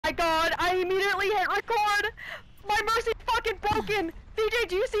my god, I immediately hit record! My mercy's fucking broken! VJ,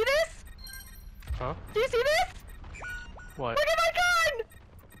 do you see this? Huh? Do you see this? What? Look at my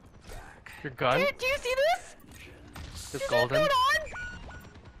gun! Your gun? Do you see this? It's Is golden? this going on?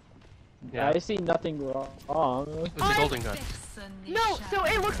 Yeah. I see nothing wrong. It's a golden gun. No, so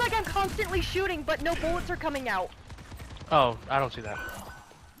it looks like I'm constantly shooting, but no bullets are coming out. Oh, I don't see that.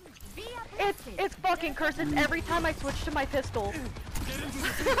 It's fucking cursed. It's every time I switch to my pistol.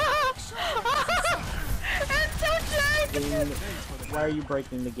 It's so jank! Why are you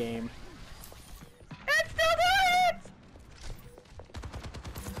breaking the game? It's still doing it!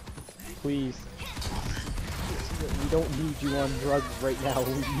 Please. We don't need you on drugs right now.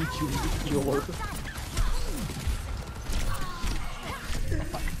 We need you to cure.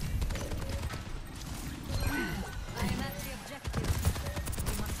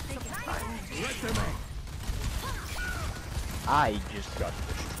 I just got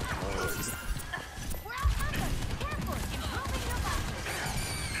destroyed.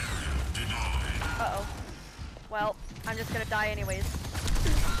 Uh-oh. Well, I'm just gonna die anyways.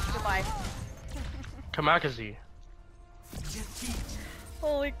 Goodbye. Kamikaze.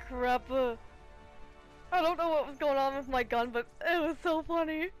 Holy crap. I don't know what was going on with my gun, but it was so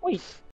funny. Wait,